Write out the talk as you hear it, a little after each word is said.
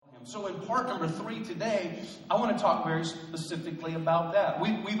So in part number 3 today, I want to talk very specifically about that.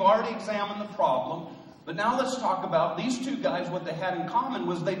 We've already examined the problem, but now let's talk about these two guys. What they had in common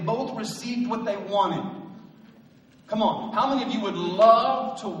was they both received what they wanted. Come on, how many of you would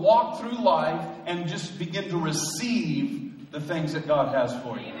love to walk through life and just begin to receive the things that God has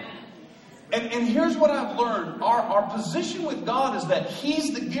for you? And here's what I've learned. Our position with God is that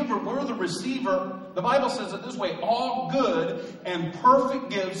He's the giver, we're the receiver. The Bible says it this way: all good and perfect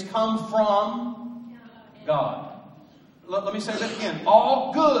gifts come from God. Let me say that again.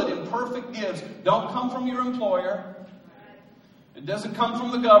 All good and perfect gifts don't come from your employer. It doesn't come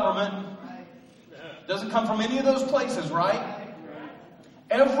from the government. It doesn't come from any of those places, right?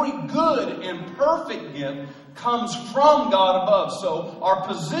 Every good and perfect gift comes from God above. So our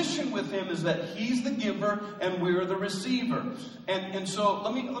position with Him is that He's the giver and we're the receiver. And so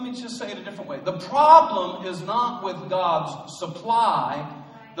let me just say it a different way. The problem is not with God's supply.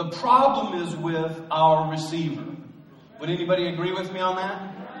 The problem is with our receiver. Would anybody agree with me on that?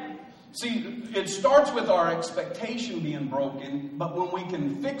 See, it starts with our expectation being broken, but when we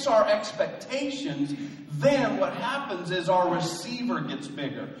can fix our expectations, then what happens is our receiver gets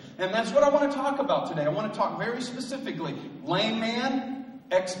bigger. And that's what I want to talk about today. I want to talk very specifically. Lame man,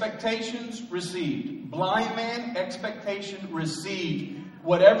 expectations received. Blind man, expectation received.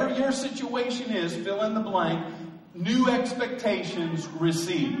 Whatever your situation is, fill in the blank. New expectations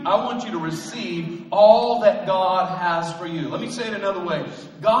received. I want you to receive all that God has for you. Let me say it another way.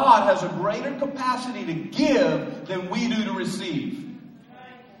 God has a greater capacity to give than we do to receive.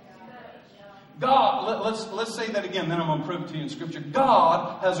 God, let's say that again, then I'm going to prove it to you in Scripture.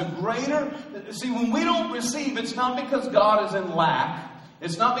 God has a greater... See, when we don't receive, it's not because God is in lack.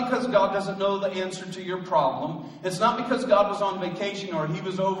 It's not because God doesn't know the answer to your problem. It's not because God was on vacation or He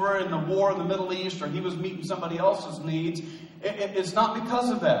was over in the war in the Middle East or He was meeting somebody else's needs. It's not because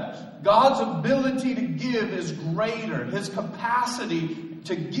of that. God's ability to give is greater. His capacity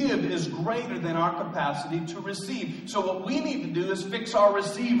to give is greater than our capacity to receive. So what we need to do is fix our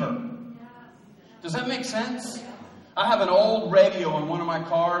receiver. Does that make sense? I have an old radio in one of my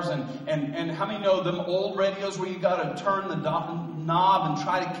cars, and how many know them old radios where you got to turn the knob and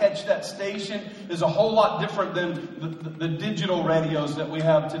try to catch that station is a whole lot different than the digital radios that we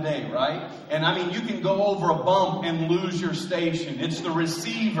have today, right? And I mean, you can go over a bump and lose your station. It's the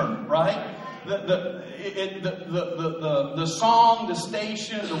receiver, right? The song, the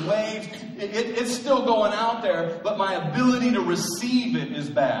station, the waves, it's still going out there, but my ability to receive it is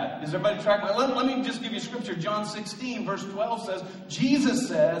bad. Is everybody tracking? Let me just give you scripture. John 16, verse 12 says, Jesus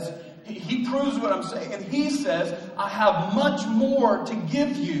says, He proves what I'm saying, and He says, I have much more to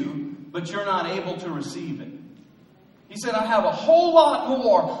give you, but you're not able to receive it. He said, I have a whole lot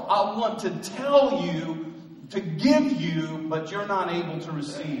more I want to tell you, to give you, but you're not able to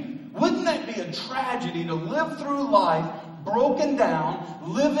receive. Wouldn't that be a tragedy to live through life broken down,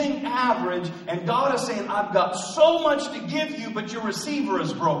 living average, and God is saying, I've got so much to give you, but your receiver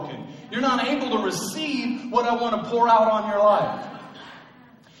is broken. You're not able to receive what I want to pour out on your life.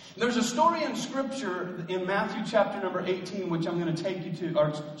 There's a story in Scripture in Matthew chapter number 18, which I'm going to take you to,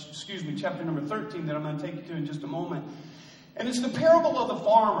 or excuse me, chapter number 13 that I'm going to take you to in just a moment. And it's the parable of the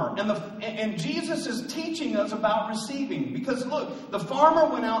farmer. And Jesus is teaching us about receiving. Because look, the farmer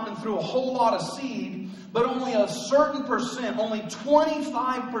went out and threw a whole lot of seed, but only a certain percent, only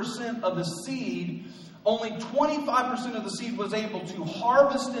 25% of the seed, only 25% of the seed was able to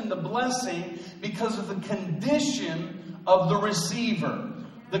harvest into blessing because of the condition of the receiver,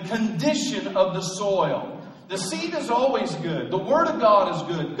 the condition of the soil. The seed is always good. The Word of God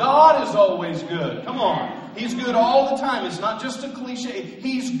is good. God is always good. Come on. He's good all the time. It's not just a cliche.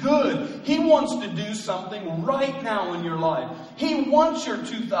 He's good. He wants to do something right now in your life. He wants your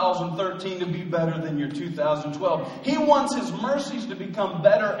 2013 to be better than your 2012. He wants His mercies to become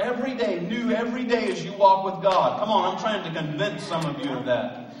better every day, new every day as you walk with God. Come on, I'm trying to convince some of you of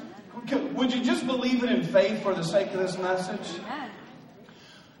that. Would you just believe it in faith for the sake of this message?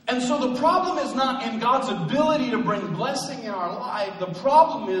 And so the problem is not in God's ability to bring blessing in our life. The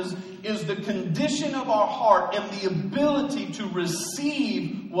problem is the condition of our heart and the ability to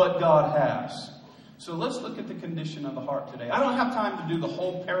receive what God has. So let's look at the condition of the heart today. I don't have time to do the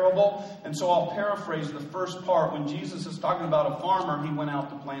whole parable, and so I'll paraphrase the first part. When Jesus is talking about a farmer, he went out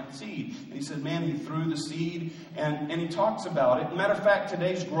to plant seed. And he said, man, he threw the seed, and he talks about it. Matter of fact,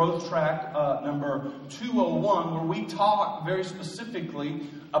 today's growth track number 201, where we talk very specifically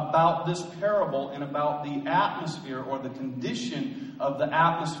about this parable and about the atmosphere or the condition of the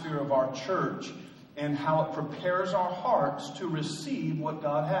atmosphere of our church and how it prepares our hearts to receive what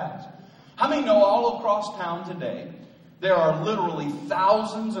God has. How many know all across town today There are literally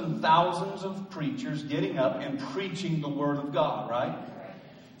thousands and thousands of preachers getting up and preaching the Word of God, right?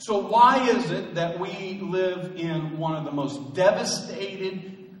 So why is it that we live in one of the most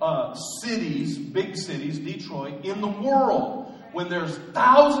devastated cities, big cities, Detroit, in the world, when there's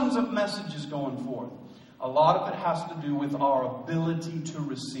thousands of messages going forth? A lot of it has to do with our ability to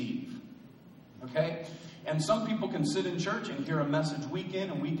receive. Okay? And some people can sit in church and hear a message week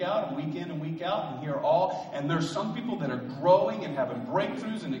in and week out and week in and week out and hear all. And there's some people that are growing and having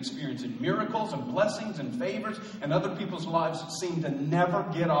breakthroughs and experiencing miracles and blessings and favors. And other people's lives seem to never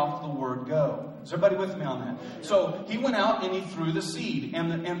get off the word go. Is everybody with me on that? So he went out and he threw the seed.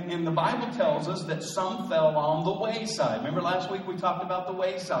 And the Bible tells us that some fell on the wayside. Remember last week we talked about the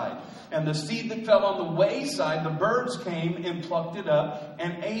wayside. And the seed that fell on the wayside, the birds came and plucked it up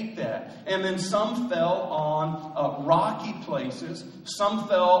and ate that. And then some fell on rocky places. Some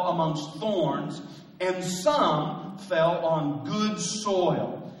fell amongst thorns. And some fell on good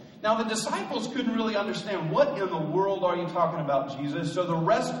soil. Now, the disciples couldn't really understand, what in the world are you talking about, Jesus? So the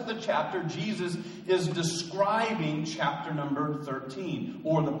rest of the chapter, Jesus is describing chapter number 13,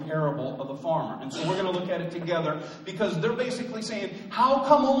 or the parable of the farmer. And so we're going to look at it together, because they're basically saying, how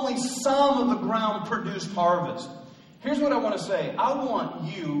come only some of the ground produced harvest? Here's what I want to say. I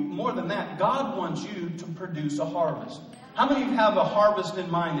want you, more than that, God wants you to produce a harvest. How many of you have a harvest in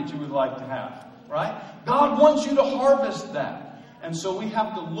mind that you would like to have? Right? God wants you to harvest that. And so we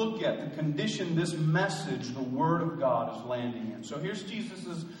have to look at the condition this message, the Word of God, is landing in. So here's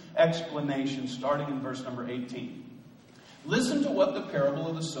Jesus' explanation, starting in verse number 18. Listen to what the parable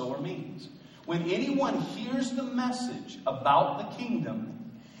of the sower means. When anyone hears the message about the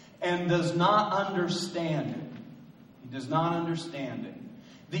kingdom and does not understand it, he does not understand it,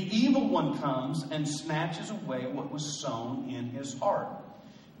 the evil one comes and snatches away what was sown in his heart.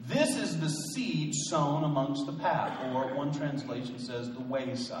 This is the seed sown amongst the path, or one translation says the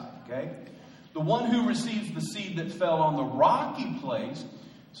wayside, okay? The one who receives the seed that fell on the rocky place.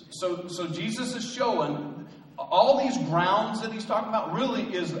 So Jesus is showing all these grounds that he's talking about really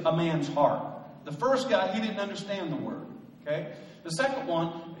is a man's heart. The first guy, he didn't understand the word, okay? The second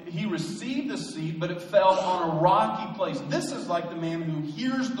one, he received the seed, but it fell on a rocky place. This is like the man who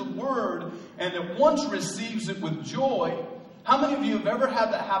hears the word and at once receives it with joy. How many of you have ever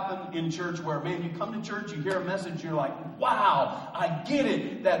had that happen in church where, man, you come to church, you hear a message, you're like, wow, I get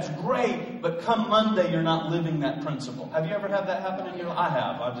it, that's great, but come Monday, you're not living that principle. Have you ever had that happen in your life? I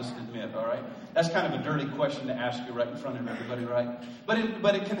have, I'll just admit, all right? That's kind of a dirty question to ask you right in front of everybody, right?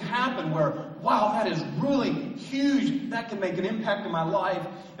 But it can happen where, wow, that is really huge, that can make an impact in my life.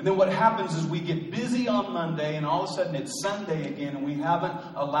 And then what happens is we get busy on Monday, and all of a sudden it's Sunday again, and we haven't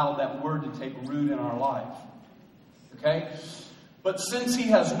allowed that word to take root in our life. Okay? But since he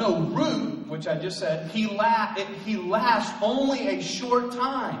has no root, which I just said, he lasts only a short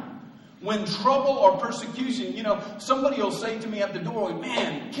time. When trouble or persecution, somebody will say to me at the doorway,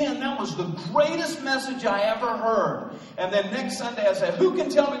 man, Ken, that was the greatest message I ever heard. And then next Sunday I say, who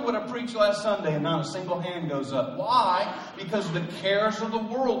can tell me what I preached last Sunday? And not a single hand goes up. Why? Because the cares of the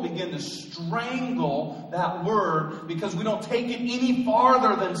world begin to strangle that word, because we don't take it any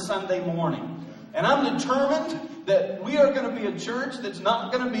farther than Sunday morning. And I'm determined that we are going to be a church that's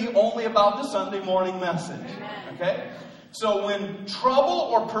not going to be only about the Sunday morning message. Okay? So when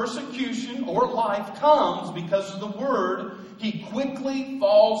trouble or persecution or life comes because of the word, he quickly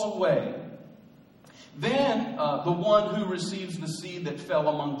falls away. Then the one who receives the seed that fell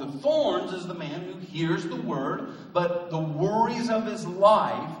among the thorns is the man who hears the word, but the worries of his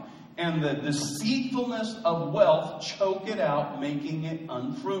life and the deceitfulness of wealth choke it out, making it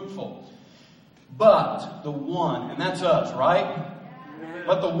unfruitful. But the one, and that's us, right?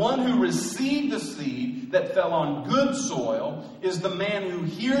 But the one who received the seed that fell on good soil is the man who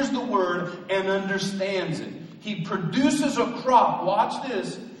hears the word and understands it. He produces a crop, watch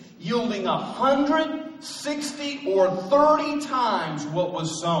this, yielding 100, 60, or 30 times what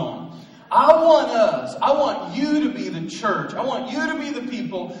was sown. I want you to be the church. I want you to be the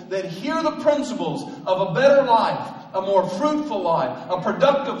people that hear the principles of a better life, a more fruitful life, a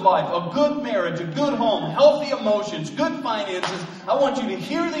productive life, a good marriage, a good home, healthy emotions, good finances. I want you to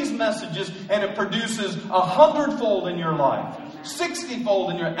hear these messages and it produces 100-fold in your life,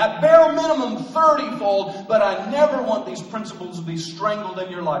 60-fold in your, at bare minimum 30-fold, but I never want these principles to be strangled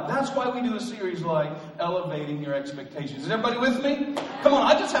in your life. That's why we do a series like Elevating Your Expectations. Is everybody with me? Come on,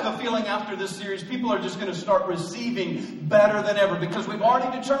 I just have a feeling after this series, people are just going to start receiving better than ever, because we've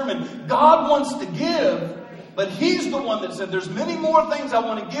already determined God wants to give, but He's the one that said, there's many more things I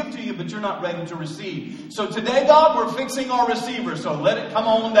want to give to you, but you're not ready to receive. So today, God, we're fixing our receiver, so let it come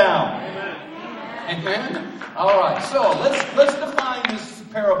on down. Amen. Amen? All right, so let's define this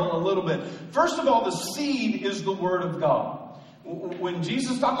parable a little bit. First of all, the seed is the Word of God. When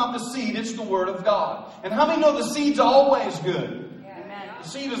Jesus is talking about the seed, it's the Word of God. And how many know the seed's always good? Amen. The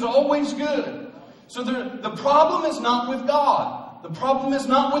seed is always good. So the problem is not with God. The problem is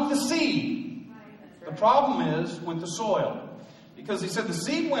not with the seed. The problem is with the soil. Because he said the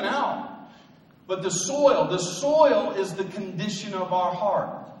seed went out, but the soil is the condition of our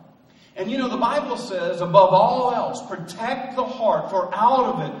heart. And you know, the Bible says, above all else, protect the heart, for out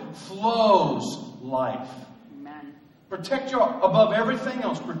of it flows life. Amen. Protect your heart. Above everything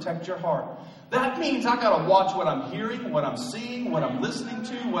else, protect your heart. That means I got to watch what I'm hearing, what I'm seeing, what I'm listening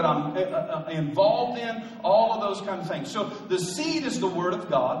to, what I'm involved in, all of those kind of things. So the seed is the Word of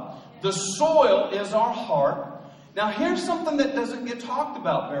God. The soil is our heart. Now here's something that doesn't get talked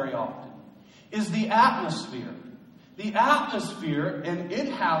about very often, is the atmosphere. The atmosphere, and it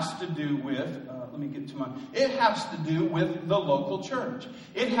has to do with, it has to do with the local church.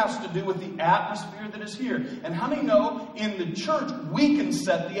 It has to do with the atmosphere that is here. And how many know in the church we can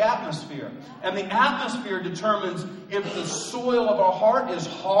set the atmosphere? And the atmosphere determines if the soil of our heart is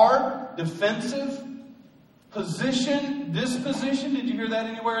hard, defensive, disposition. Did you hear that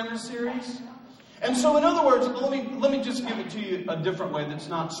anywhere in this series? And so, in other words, let me just give it to you a different way that's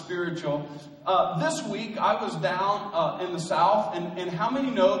not spiritual. This week, I was down in the south, and how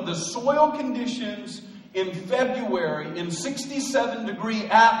many know the soil conditions in February in 67-degree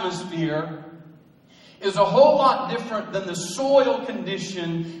atmosphere is a whole lot different than the soil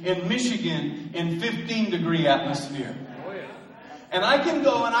condition in Michigan in 15-degree atmosphere. And I can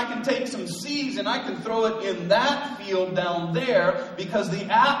go and I can take some seeds and I can throw it in that field down there because the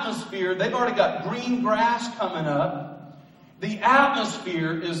atmosphere, they've already got green grass coming up. The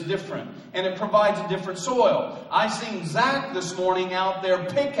atmosphere is different and it provides a different soil. I seen Zach this morning out there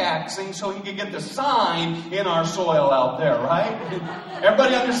pickaxing so he could get the sign in our soil out there, right?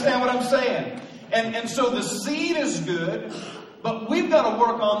 Everybody understand what I'm saying? And so the seed is good. But we've got to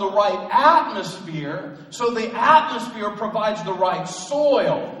work on the right atmosphere so the atmosphere provides the right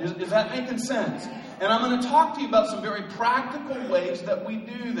soil. Is that making sense? And I'm going to talk to you about some very practical ways that we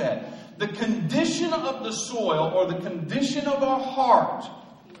do that. The condition of the soil or the condition of our heart.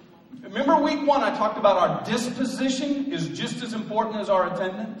 Remember week 1 I talked about our disposition is just as important as our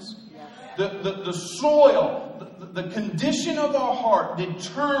attendance. The soil, the condition of our heart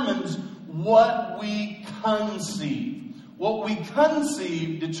determines what we conceive. What we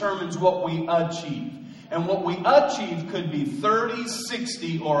conceive determines what we achieve. And what we achieve could be 30,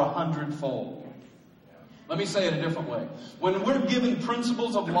 60, or 100-fold. Let me say it a different way. When we're given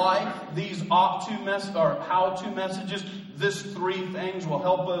principles of life, these how-to messages, this 3 things will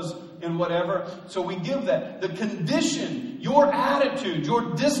help us in whatever. So we give that. The condition, your attitude,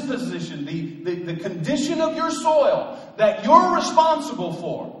 your disposition, the condition of your soil that you're responsible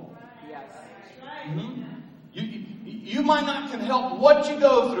for. Yes. Mm-hmm. You might not can help what you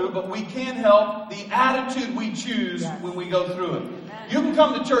go through, but we can help the attitude we choose when we go through it. You can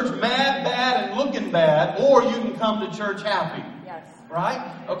come to church mad, bad, and looking bad, or you can come to church happy. Yes.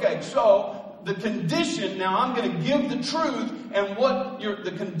 Right? Okay, so the condition, now I'm going to give the truth, and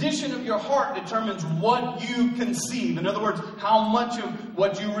the condition of your heart determines what you conceive. In other words, how much of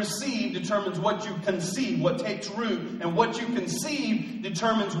what you receive determines what you conceive, what takes root, and what you conceive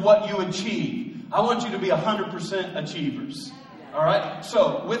determines what you achieve. I want you to be 100% achievers. All right?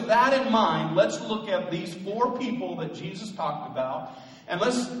 So, with that in mind, let's look at these 4 people that Jesus talked about. And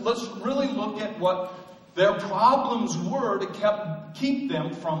let's really look at what their problems were to keep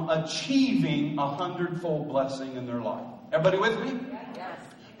them from achieving 100-fold blessing in their life. Everybody with me? Yes.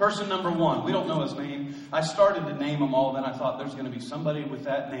 Person number 1. We don't know his name. I started to name them all. Then I thought there's going to be somebody with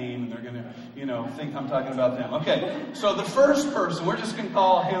that name. And they're going to, think I'm talking about them. Okay. So the first person, we're just going to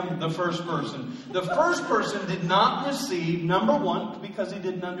call him the first person. The first person did not receive, number 1, because he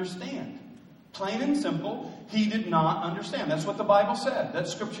didn't understand. Plain and simple, he did not understand. That's what the Bible said. That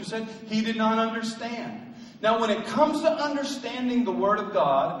scripture said he did not understand. Now, when it comes to understanding the Word of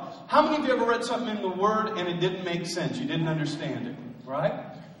God, how many of you ever read something in the Word and it didn't make sense? You didn't understand it, right?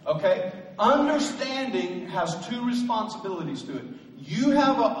 Okay? Understanding has 2 responsibilities to it. You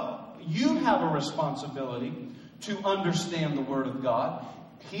have a responsibility to understand the Word of God.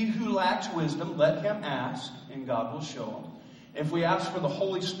 He who lacks wisdom, let him ask, and God will show him. If we ask for the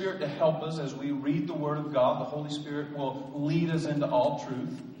Holy Spirit to help us as we read the Word of God, the Holy Spirit will lead us into all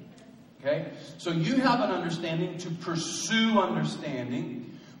truth. Okay? So you have an understanding to pursue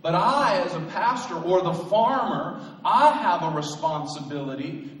understanding. But I, as a pastor or the farmer, I have a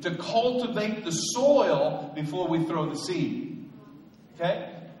responsibility to cultivate the soil before we throw the seed. Okay?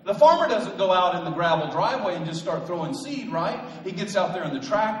 The farmer doesn't go out in the gravel driveway and just start throwing seed, right? He gets out there in the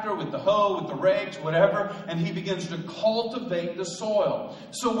tractor with the hoe, with the rakes, whatever, and he begins to cultivate the soil.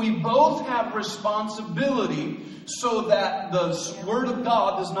 So we both have responsibility so that the Word of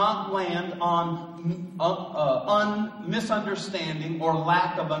God does not land on misunderstanding or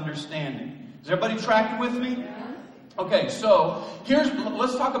lack of understanding. Is everybody tracking with me? Okay, so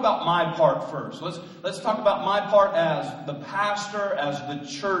let's talk about my part first. Let's talk about my part as the pastor, as the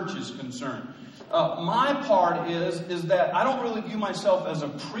church is concerned. My part is that I don't really view myself as a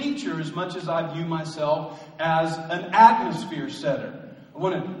preacher as much as I view myself as an atmosphere setter.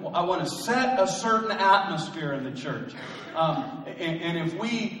 I want to set a certain atmosphere in the church. And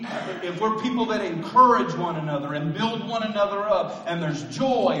if we're people that encourage one another and build one another up, and there's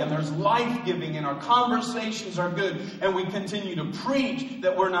joy and there's life-giving and our conversations are good, and we continue to preach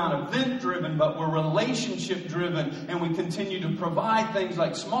that we're not event-driven but we're relationship-driven, and we continue to provide things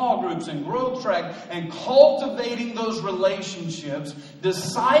like small groups and growth track and cultivating those relationships,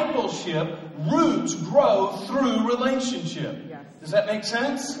 discipleship roots grow through relationship. Does that make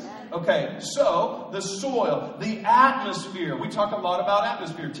sense? Okay, so the soil, the atmosphere. We talk a lot about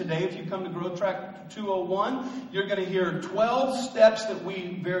atmosphere. Today, if you come to Growth Track 201, you're going to hear 12 steps that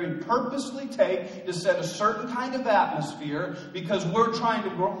we very purposely take to set a certain kind of atmosphere because we're trying to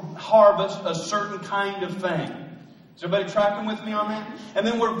harvest a certain kind of thing. Is everybody tracking with me on that? And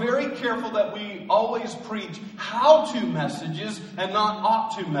then we're very careful that we always preach how-to messages and not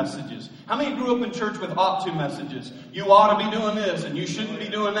ought-to messages. How many grew up in church with ought-to messages? You ought to be doing this and you shouldn't be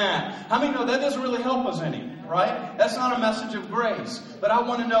doing that. How many know that doesn't really help us any, right? That's not a message of grace. But I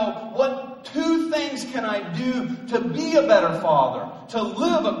want to know, what 2 things can I do to be a better father, to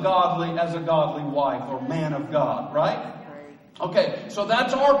live as a godly wife or man of God, right? Okay, so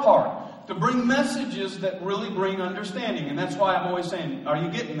that's our part. To bring messages that really bring understanding. And that's why I'm always saying, are you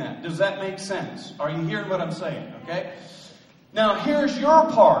getting that? Does that make sense? Are you hearing what I'm saying? Okay? Now, here's your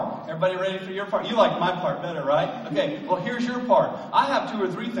part. Everybody ready for your part? You like my part better, right? Okay, well, here's your part. I have 2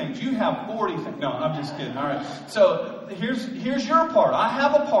 or 3 things. You have 40 things. No, I'm just kidding. All right. So, here's your part. I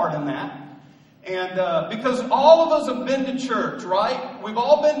have a part in that. And because all of us have been to church, right? We've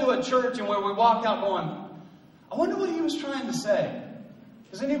all been to a church and where we walk out going, I wonder what he was trying to say.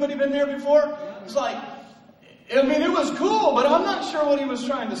 Has anybody been there before? It's like, I mean, it was cool, but I'm not sure what he was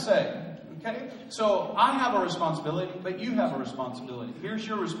trying to say. Okay? So I have a responsibility, but you have a responsibility. Here's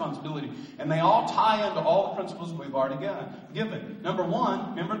your responsibility. And they all tie into all the principles we've already given. Number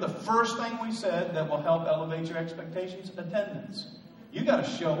 1, remember the first thing we said that will help elevate your expectations? Attendance. You got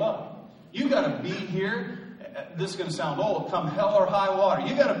to show up. You got to be here. This is going to sound old. Come hell or high water.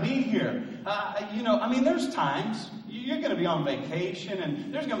 You got to be here. There's times you're going to be on vacation,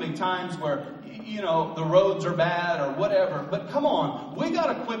 and there's going to be times where, the roads are bad or whatever. But come on, we got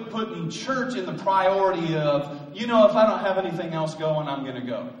to quit putting church in the priority of, if I don't have anything else going, I'm going to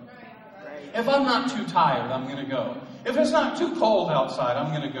go. If I'm not too tired, I'm going to go. If it's not too cold outside,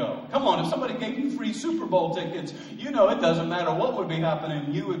 I'm going to go. Come on, if somebody gave you free Super Bowl tickets, it doesn't matter what would be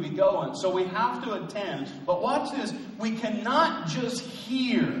happening, you would be going. So we have to attend. But watch this, we cannot just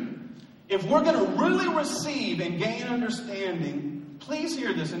hear. If we're going to really receive and gain understanding, please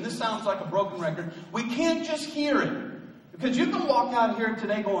hear this, and this sounds like a broken record, we can't just hear it. Because you can walk out here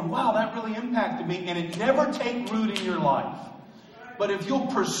today going, wow, that really impacted me, and it never take root in your life. But if you'll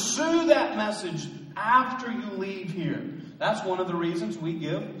pursue that message after you leave here, that's one of the reasons we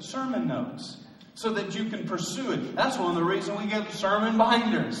give sermon notes. So that you can pursue it. That's one of the reasons we give sermon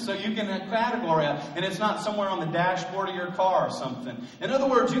binders. So you can categorize it. And it's not somewhere on the dashboard of your car or something. In other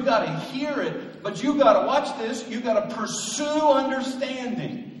words, you got to hear it. But you got to, watch this, you got to pursue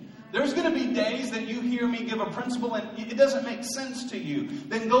understanding. There's going to be days that you hear me give a principle and it doesn't make sense to you.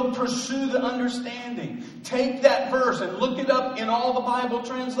 Then go pursue the understanding. Take that verse and look it up in all the Bible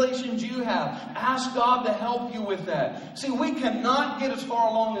translations you have. Ask God to help you with that. See, we cannot get as far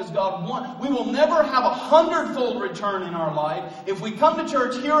along as God wants. We will never have 100-fold return in our life if we come to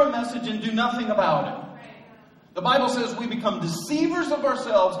church, hear a message, and do nothing about it. The Bible says we become deceivers of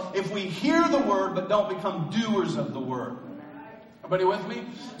ourselves if we hear the word but don't become doers of the word. Everybody with me?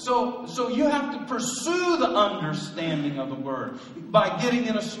 So you have to pursue the understanding of the Word by getting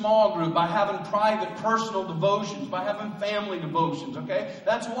in a small group, by having private, personal devotions, by having family devotions, okay?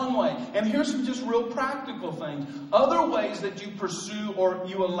 That's one way. And here's some just real practical things. Other ways that you pursue or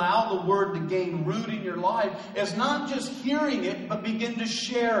you allow the Word to gain root in your life is not just hearing it, but begin to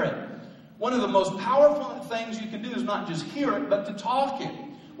share it. One of the most powerful things you can do is not just hear it, but to talk it.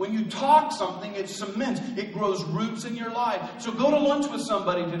 When you talk something, it cements. It grows roots in your life. So go to lunch with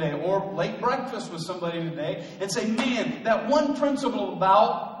somebody today or late breakfast with somebody today and say, man, that one principle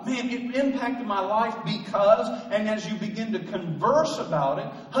about man, it impacted my life because, and as you begin to converse about it,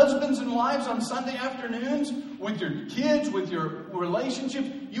 husbands and wives on Sunday afternoons, with your kids, with your relationships,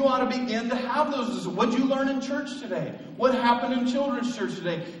 you ought to begin to have those. What did you learn in church today? What happened in children's church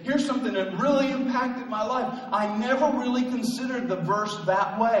today? Here's something that really impacted my life. I never really considered the verse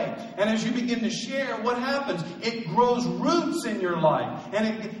that way. And as you begin to share, what happens? It grows roots in your life.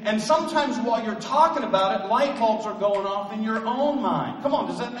 And sometimes while you're talking about it, light bulbs are going off in your own mind. Come on,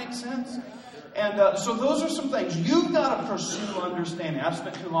 does that make sense? And so those are some things you've got to pursue understanding. I've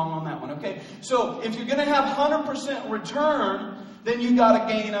spent too long on that one, okay? So if you're going to have 100% return, then you got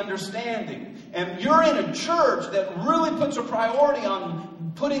to gain understanding. And you're in a church that really puts a priority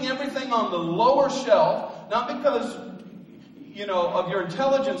on putting everything on the lower shelf, not because, of your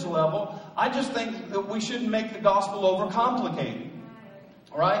intelligence level. I just think that we shouldn't make the gospel overcomplicated.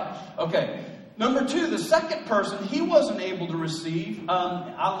 All right? Okay. Number 2, the second person, he wasn't able to receive.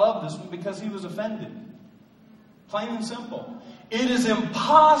 I love this one because he was offended. Plain and simple. It is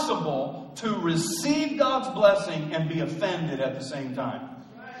impossible to receive God's blessing and be offended at the same time.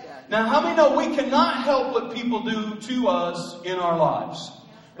 Now, how many know we cannot help what people do to us in our lives?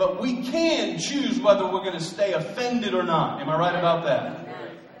 But we can choose whether we're going to stay offended or not. Am I right about that?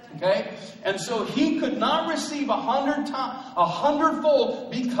 Okay? And so he could not receive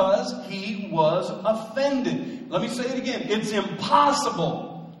 100-fold because he was offended. Let me say it again. It's impossible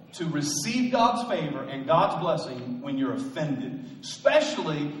to receive God's favor and God's blessing when you're offended.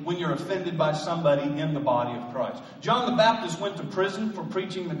 Especially when you're offended by somebody in the body of Christ. John the Baptist went to prison for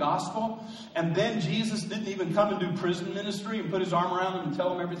preaching the gospel. And then Jesus didn't even come and do prison ministry and put his arm around him and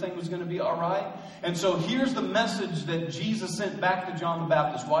tell him everything was going to be all right. And so here's the message that Jesus sent back to John the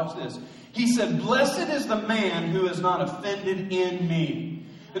Baptist. Watch this. He said, "Blessed is the man who is not offended in me."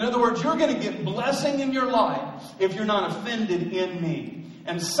 In other words, you're going to get blessing in your life if you're not offended in me.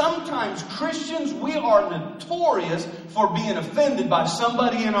 And sometimes Christians, we are notorious for being offended by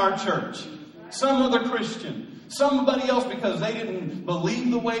somebody in our church. Some other Christian. Somebody else because they didn't believe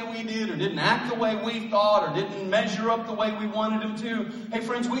the way we did or didn't act the way we thought or didn't measure up the way we wanted them to. Hey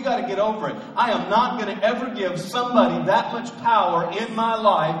friends, we got to get over it. I am not going to ever give somebody that much power in my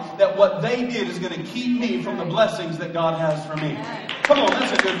life that what they did is going to keep me from the blessings that God has for me. Come on,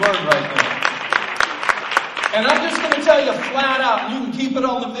 that's a good word right there. And I'm just going to tell you flat out, and you can keep it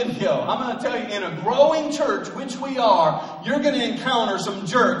on the video. I'm going to tell you, in a growing church, which we are, you're going to encounter some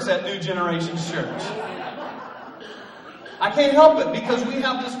jerks at New Generations Church. I can't help it because we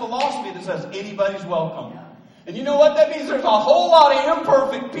have this philosophy that says anybody's welcome. And you know what that means? There's a whole lot of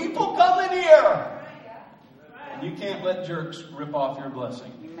imperfect people coming here. And you can't let jerks rip off your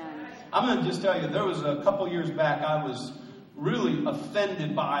blessing. I'm going to just tell you, there was a couple years back, I was really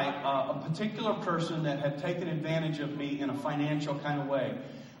offended by a particular person that had taken advantage of me in a financial kind of way.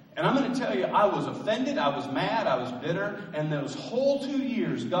 And I'm going to tell you, I was offended, I was mad, I was bitter, and those whole 2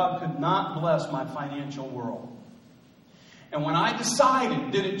 years, God could not bless my financial world. And when I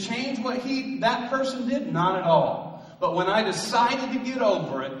decided, did it change what that person did? Not at all. But when I decided to get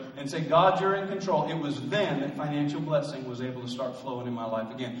over it and say, God, you're in control, it was then that financial blessing was able to start flowing in my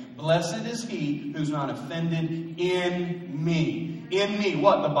life again. Blessed is he who's not offended in me. In me,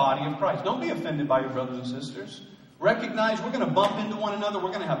 what? The body of Christ. Don't be offended by your brothers and sisters. Recognize we're going to bump into one another. We're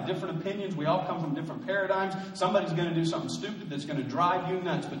going to have different opinions. We all come from different paradigms. Somebody's going to do something stupid that's going to drive you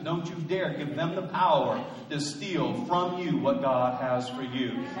nuts. But don't you dare give them the power to steal from you what God has for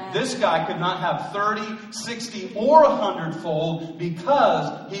you. This guy could not have 30, 60, or 100-fold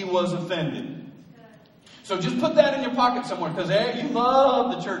because he was offended. So just put that in your pocket somewhere because you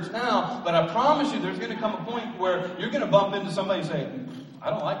love the church now. But I promise you there's going to come a point where you're going to bump into somebody and say, I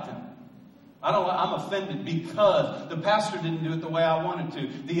don't like them. I'm offended because the pastor didn't do it the way I wanted to.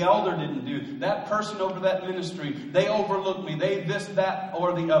 The elder didn't do it. That person over that ministry, they overlooked me. They this, that,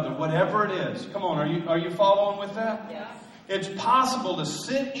 or the other. Whatever it is. Come on, are you following with that? Yes. It's possible to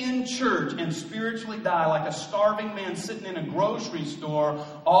sit in church and spiritually die like a starving man sitting in a grocery store,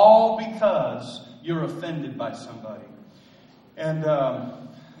 all because you're offended by somebody. And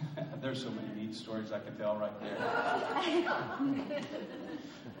there's so many neat stories I could tell right there.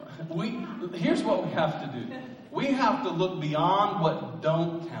 Here's what we have to do. We have to look beyond what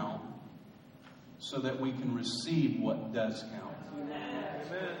don't count so that we can receive what does count.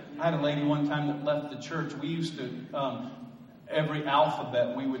 Amen. I had a lady one time that left the church. We used to, every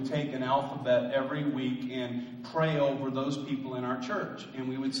alphabet, we would take an alphabet every week and pray over those people in our church. And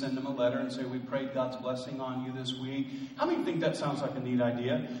we would send them a letter and say, we prayed God's blessing on you this week. How many think that sounds like a neat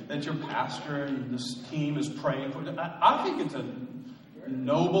idea? That your pastor and this team is praying for you? I think it's a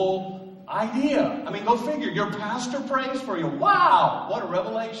noble idea. I mean, go figure. Your pastor prays for you. Wow, what a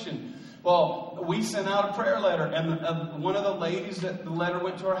revelation. Well, we sent out a prayer letter, and one of the ladies that the letter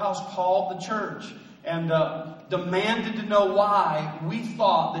went to her house called the church and demanded to know why we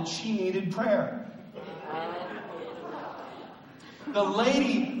thought that she needed prayer. The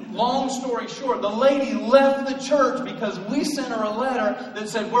lady, long story short, the lady left the church because we sent her a letter that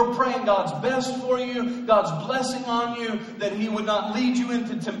said, we're praying God's best for you, God's blessing on you, that He would not lead you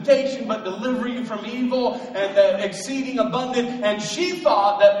into temptation, but deliver you from evil, and exceeding abundant. And she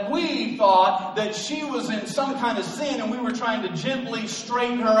thought that we thought that she was in some kind of sin, and we were trying to gently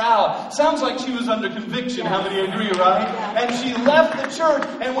straighten her out. Sounds like she was under conviction. How many agree, right? And she left the church.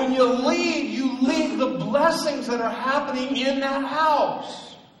 And when you leave the blessings that are happening in that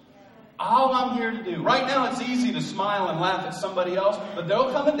house. All I'm here to do. Right now it's easy to smile and laugh at somebody else, but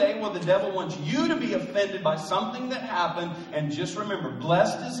there'll come a day where the devil wants you to be offended by something that happened, and just remember,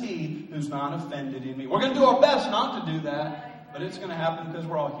 blessed is he who's not offended in me. We're going to do our best not to do that, but it's going to happen because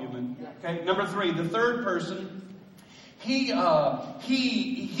we're all human. Okay, number 3, the third person, he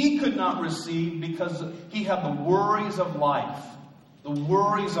could not receive because he had the worries of life. The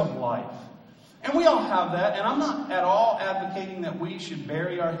worries of life. And we all have that, and I'm not at all advocating that we should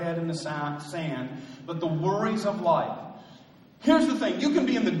bury our head in the sand, but the worries of life. Here's the thing, you can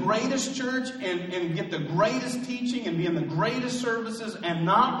be in the greatest church and get the greatest teaching and be in the greatest services and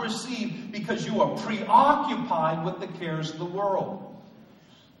not receive because you are preoccupied with the cares of the world.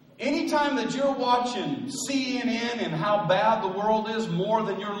 Anytime that you're watching CNN and how bad the world is more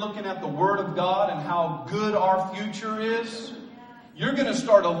than you're looking at the Word of God and how good our future is, you're going to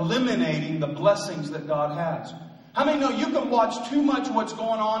start eliminating the blessings that God has. How many know you can watch too much what's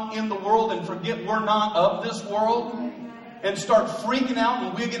going on in the world and forget we're not of this world? And start freaking out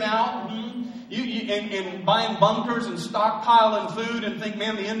and wigging out and buying bunkers and stockpiling food and think,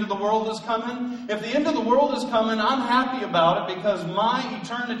 man, the end of the world is coming. If the end of the world is coming, I'm happy about it because my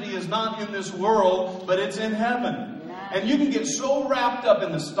eternity is not in this world, but it's in heaven. And you can get so wrapped up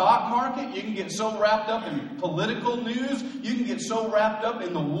in the stock market. You can get so wrapped up in political news. You can get so wrapped up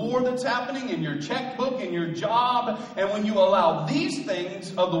in the war that's happening, in your checkbook, in your job. And when you allow these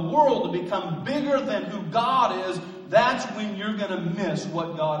things of the world to become bigger than who God is, that's when you're going to miss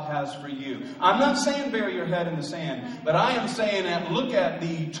what God has for you. I'm not saying bury your head in the sand, but I am saying that look at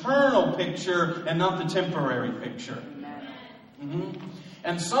the eternal picture and not the temporary picture. Mm-hmm.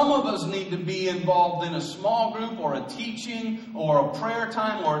 And some of us need to be involved in a small group or a teaching or a prayer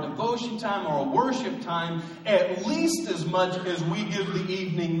time or a devotion time or a worship time at least as much as we give the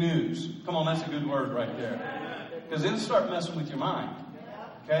evening news. Come on, that's a good word right there. Because it'll start messing with your mind.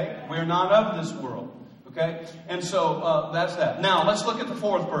 Okay? We're not of this world. Okay? And so that's that. Now, let's look at the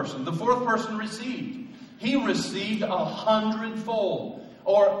fourth person. The fourth person received. He received 100-fold.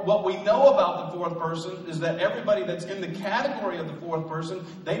 Or what we know about the fourth person is that everybody that's in the category of the fourth person,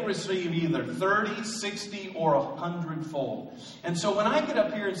 they receive either 30, 60, or 100-fold. And so when I get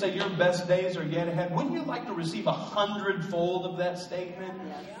up here and say your best days are yet ahead, wouldn't you like to receive 100-fold of that statement?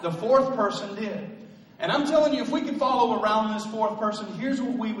 The fourth person did. And I'm telling you, if we could follow around this fourth person, here's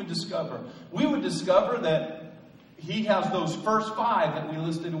what we would discover. We would discover that he has those first 5 that we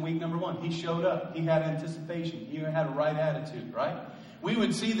listed in week number 1. He showed up. He had anticipation. He had a right attitude, right? We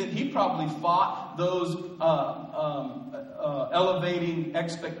would see that he probably fought those elevating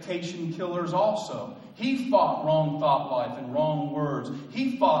expectation killers also. He fought wrong thought life and wrong words.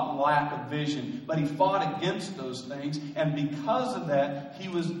 He fought lack of vision, but he fought against those things. And because of that, he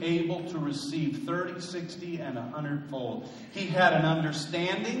was able to receive 30, 60, and 100-fold. He had an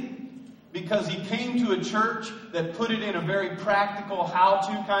understanding because he came to a church that put it in a very practical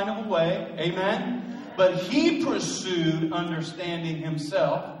how-to kind of a way. Amen? But he pursued understanding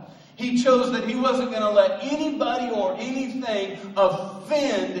himself. He chose that he wasn't going to let anybody or anything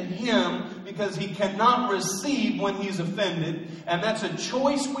offend him because he cannot receive when he's offended. And that's a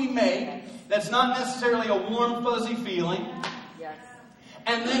choice we make. That's not necessarily a warm, fuzzy feeling. Yes.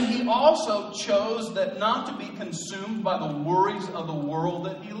 And then he also chose that not to be consumed by the worries of the world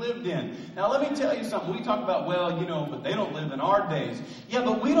that he lived in. Now let me tell you something. We talk about, but they don't live in our days. Yeah,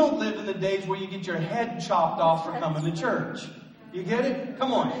 but we don't live in the days where you get your head chopped off for coming to church. You get it?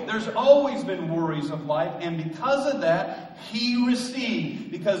 Come on. There's always been worries of life, and because of that, he received.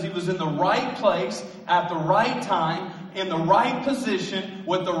 Because he was in the right place at the right time, in the right position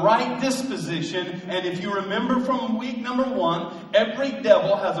with the right disposition. And if you remember from week number 1, every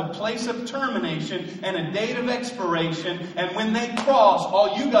devil has a place of termination and a date of expiration. And when they cross,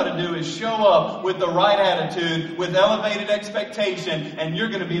 all you got to do is show up with the right attitude, with elevated expectation, and you're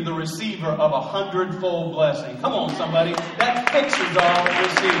going to be the receiver of 100-fold blessing. Come on, somebody. That pictures our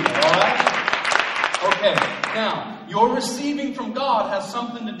receiver, all right? Okay, now, your receiving from God has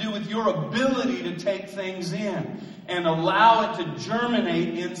something to do with your ability to take things in and allow it to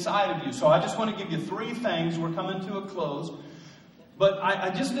germinate inside of you. So I just want to give you 3 things. We're coming to a close. But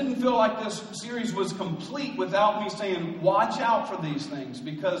I just didn't feel like this series was complete without me saying, watch out for these things.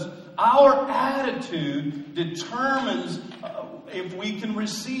 Because our attitude determines if we can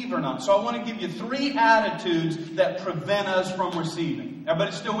receive or not. So I want to give you 3 attitudes that prevent us from receiving.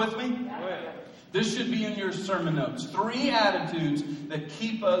 Everybody still with me? This should be in your sermon notes. 3 attitudes that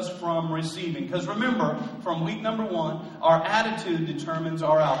keep us from receiving. Because remember, from week number 1, our attitude determines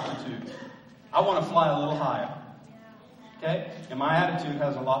our altitude. I want to fly a little higher. Okay? And my attitude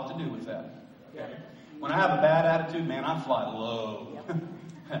has a lot to do with that. Okay? When I have a bad attitude, man, I fly low.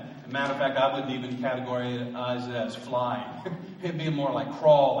 Matter of fact, I wouldn't even categorize it as flying. It'd be more like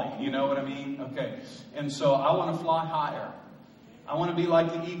crawling. You know what I mean? Okay. And so I want to fly higher. I want to be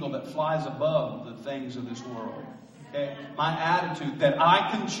like the eagle that flies above the things of this world. Okay? My attitude that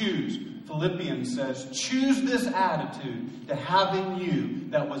I can choose. Philippians says, choose this attitude to have in you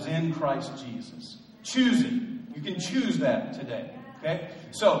that was in Christ Jesus. Choose it. You can choose that today. Okay?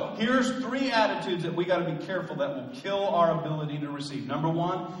 So, here's 3 attitudes that we got to be careful that will kill our ability to receive. Number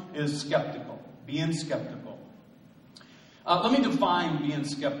 1 is skeptical. Being skeptical. Let me define being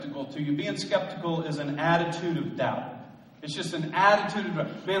skeptical to you. Being skeptical is an attitude of doubt. It's just an attitude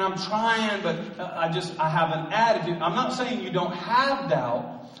of, man, I'm trying, but I have an attitude. I'm not saying you don't have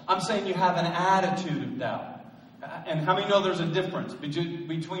doubt. I'm saying you have an attitude of doubt. And how many know there's a difference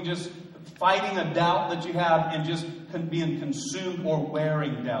between just fighting a doubt that you have and just being consumed or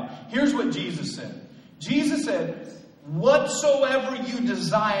wearing doubt? Here's what Jesus said. Jesus said, whatsoever you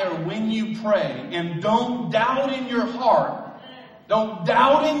desire when you pray, and don't doubt in your heart,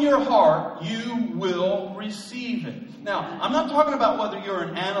 you will receive it. Now, I'm not talking about whether you're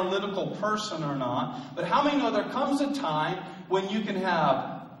an analytical person or not, but how many know there comes a time when you can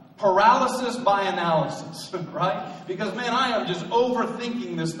have paralysis by analysis, right? Because, man, I am just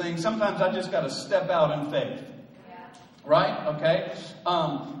overthinking this thing. Sometimes I just got to step out in faith. Right? Okay?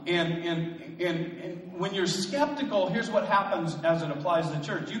 And when you're skeptical, here's what happens as it applies to the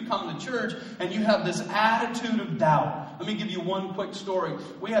church. You come to church and you have this attitude of doubt. Let me give you one quick story.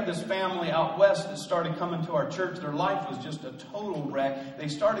 We had this family out west that started coming to our church. Their life was just a total wreck. They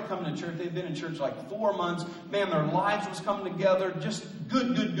started coming to church. They'd been in church like 4 months. Man, their lives was coming together. Just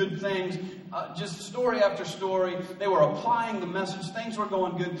good things. Just story after story. They were applying the message. Things were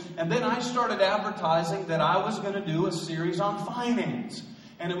going good. And then I started advertising that I was going to do a series on finance.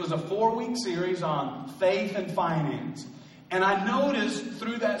 And it was a 4-week series on faith and finance. And I noticed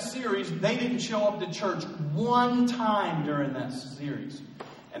through that series, they didn't show up to church one time during that series.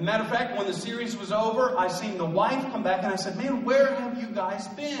 And matter of fact, when the series was over, I seen the wife come back and I said, man, where have you guys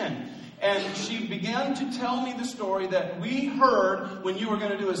been? And she began to tell me the story that we heard when you were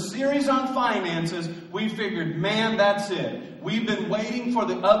going to do a series on finances. We figured, man, that's it. We've been waiting for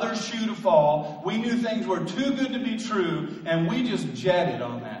the other shoe to fall. We knew things were too good to be true, and we just jetted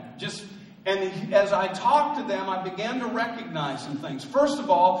on that. And as I talked to them, I began to recognize some things. First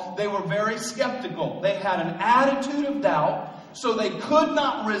of all, they were very skeptical. They had an attitude of doubt, so they could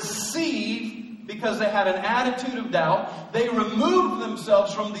not receive. Because they had an attitude of doubt, they removed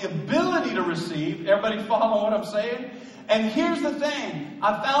themselves from the ability to receive. Everybody follow what I'm saying? And here's the thing.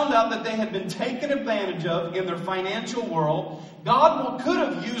 I found out that they had been taken advantage of in their financial world. God could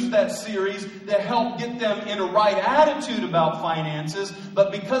have used that series to help get them in a right attitude about finances,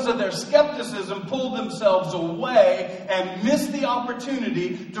 but because of their skepticism, pulled themselves away and missed the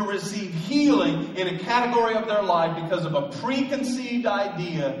opportunity to receive healing in a category of their life because of a preconceived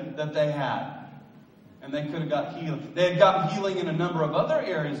idea that they had. And they could have got healing. They had gotten healing in a number of other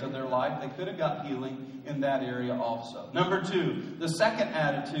areas of their life. They could have got healing in that area also. Number 2, the second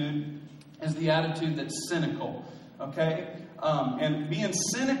attitude is the attitude that's cynical. Okay? And being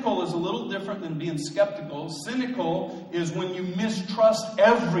cynical is a little different than being skeptical. Cynical is when you mistrust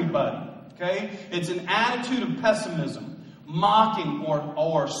everybody. Okay? It's an attitude of pessimism, mocking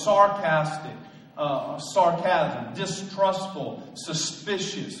or sarcastic. Sarcasm, distrustful,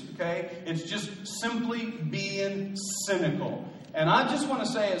 suspicious, okay? It's just simply being cynical. And I just want to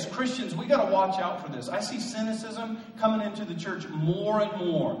say, as Christians, we got to watch out for this. I see cynicism coming into the church more and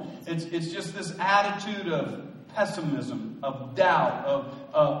more. It's just this attitude of pessimism, of doubt,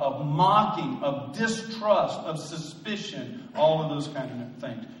 of mocking, of distrust, of suspicion, all of those kind of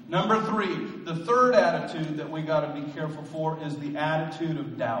things. Number 3, the third attitude that we got to be careful for is the attitude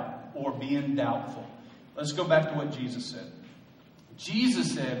of doubt or being doubtful. Let's go back to what Jesus said.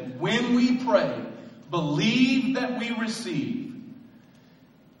 Jesus said, when we pray, believe that we receive.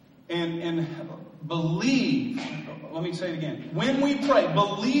 And believe, let me say it again. When we pray,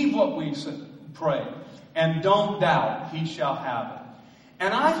 believe what we pray. And don't doubt, he shall have it.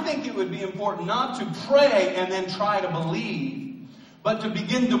 And I think it would be important not to pray and then try to believe, but to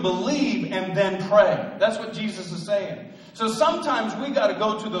begin to believe and then pray. That's what Jesus is saying. So sometimes we got to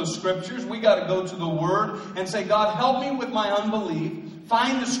go to those scriptures, we got to go to the Word and say, God, help me with my unbelief.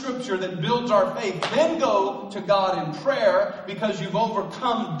 Find the scripture that builds our faith. Then go to God in prayer because you've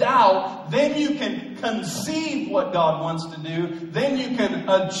overcome doubt. Then you can conceive what God wants to do. Then you can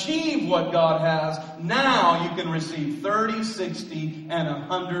achieve what God has. Now you can receive 30, 60, and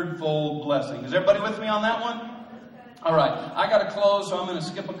 100-fold blessing. Is everybody with me on that one? All right, I got to close, so I'm going to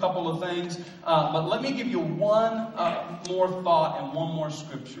skip a couple of things. But let me give you one more thought and one more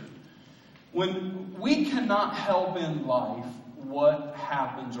scripture. When we cannot help in life what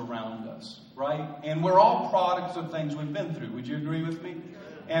happens around us, right? And we're all products of things we've been through. Would you agree with me?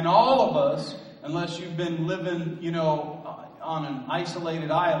 And all of us, unless you've been living, on an isolated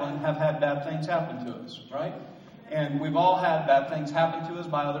island, have had bad things happen to us, right? And we've all had bad things happen to us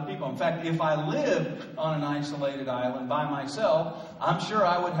by other people. In fact, if I lived on an isolated island by myself, I'm sure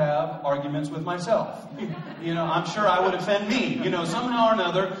I would have arguments with myself. I'm sure I would offend me. Somehow or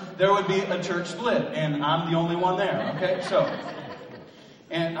another, there would be a church split, and I'm the only one there. Okay, so,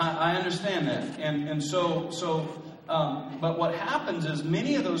 and I understand that, but what happens is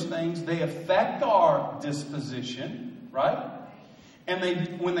many of those things, they affect our disposition, right?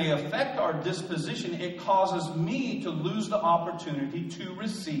 And when they affect our disposition, it causes me to lose the opportunity to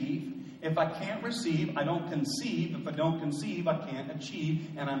receive. If I can't receive, I don't conceive. If I don't conceive, I can't achieve.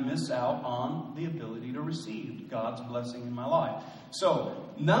 And I miss out on the ability to receive God's blessing in my life. So,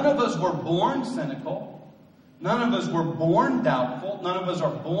 none of us were born cynical. None of us were born doubtful. None of us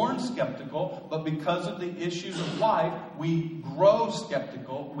are born skeptical. But because of the issues of life, we grow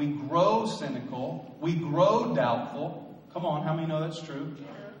skeptical. We grow cynical. We grow doubtful. Come on, how many know that's true?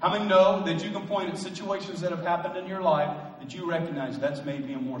 How many know that you can point at situations that have happened in your life that you recognize that's made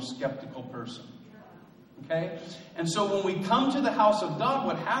me a more skeptical person? Okay? And so when we come to the house of God,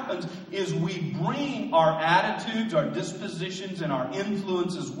 what happens is we bring our attitudes, our dispositions, and our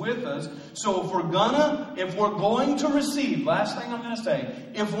influences with us. So if we're going to receive, last thing I'm going to say,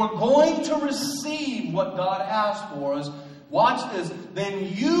 if we're going to receive what God has for us, watch this,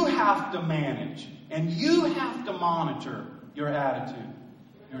 then you have to manage and you have to monitor your attitude,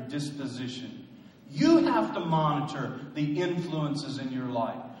 your disposition. You have to monitor the influences in your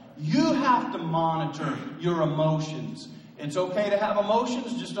life. You have to monitor your emotions. It's okay to have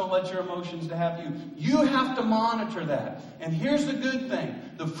emotions, just don't let your emotions to have you. You have to monitor that. And here's the good thing.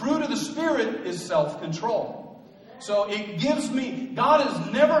 The fruit of the Spirit is self-control. So it gives me, God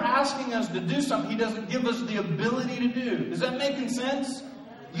is never asking us to do something He doesn't give us the ability to do. Is that making sense?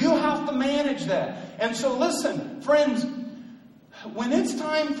 You have to manage that. And so listen, friends, when it's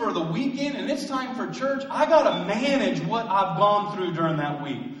time for the weekend and it's time for church, I got to manage what I've gone through during that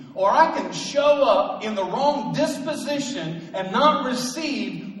week. Or I can show up in the wrong disposition and not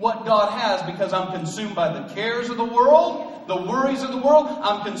receive what God has because I'm consumed by the cares of the world, the worries of the world.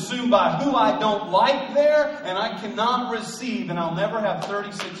 I'm consumed by who I don't like there, and I cannot receive, and I'll never have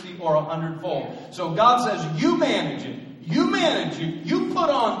 30, 60, or 100-fold. So God says, you manage it. You manage it. You put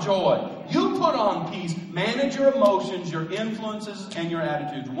on joy. You put on peace. Manage your emotions, your influences, and your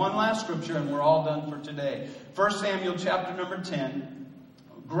attitudes. One last scripture, and we're all done for today. 1 Samuel chapter number 10.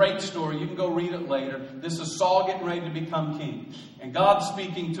 Great story. You can go read it later. This is Saul getting ready to become king. And God's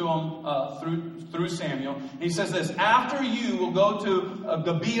speaking to him through Samuel. He says this, after you will go to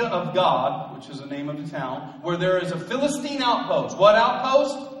Gibeah of God, which is the name of the town, where there is a Philistine outpost. What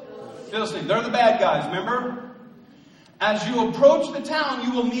outpost? Philistine. They're the bad guys, remember? As you approach the town,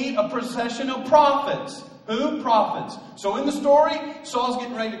 you will meet a procession of prophets. Who? Prophets. So in the story, Saul's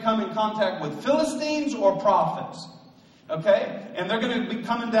getting ready to come in contact with Philistines or prophets. Okay? And they're going to be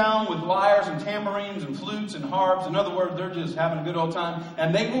coming down with lyres and tambourines and flutes and harps. In other words, they're just having a good old time.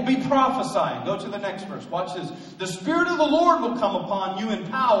 And they will be prophesying. Go to the next verse. Watch this. The Spirit of the Lord will come upon you in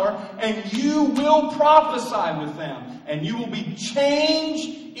power, and you will prophesy with them. And you will be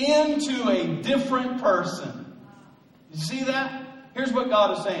changed into a different person. You see that? Here's what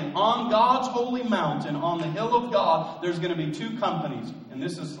God is saying. On God's holy mountain, on the hill of God, there's going to be two companies. And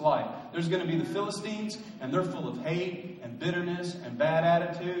this is life. There's going to be the Philistines, and they're full of hate and bitterness and bad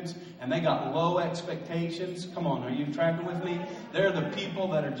attitudes, and they got low expectations. Come on, are you tracking with me? They're the people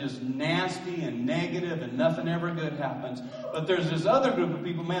that are just nasty and negative, and nothing ever good happens. But there's this other group of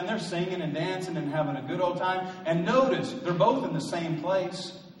people, man, they're singing and dancing and having a good old time. And notice, they're both in the same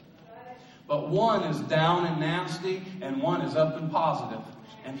place. But one is down and nasty, and one is up and positive.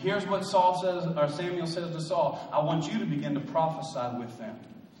 And here's what Samuel says to Saul: I want you to begin to prophesy with them.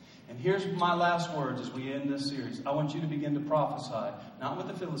 And here's my last words as we end this series. I want you to begin to prophesy, not with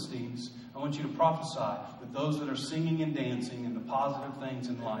the Philistines. I want you to prophesy with those that are singing and dancing and the positive things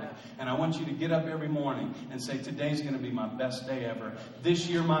in life. And I want you to get up every morning and say, today's going to be my best day ever. This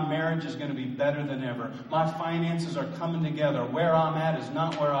year my marriage is going to be better than ever. My finances are coming together. Where I'm at is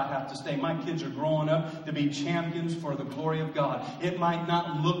not where I have to stay. My kids are growing up to be champions for the glory of God. It might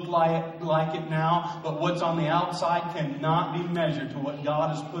not look like it now, but what's on the outside cannot be measured to what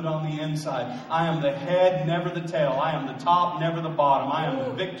God has put on the inside. I am the head, never the tail. I am the top, never the bottom. I am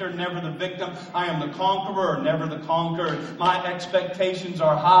the victor, never the victim. I am the conqueror, never the conquered. My expectations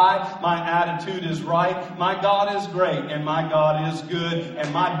are high. My attitude is right. My God is great, and my God is good,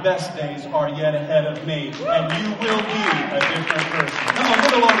 and my best days are yet ahead of me. And you will be a different person. Come on,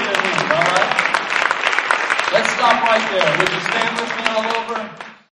 give the Lord a good hand, all right? Let's stop right there. Would you stand with me all over?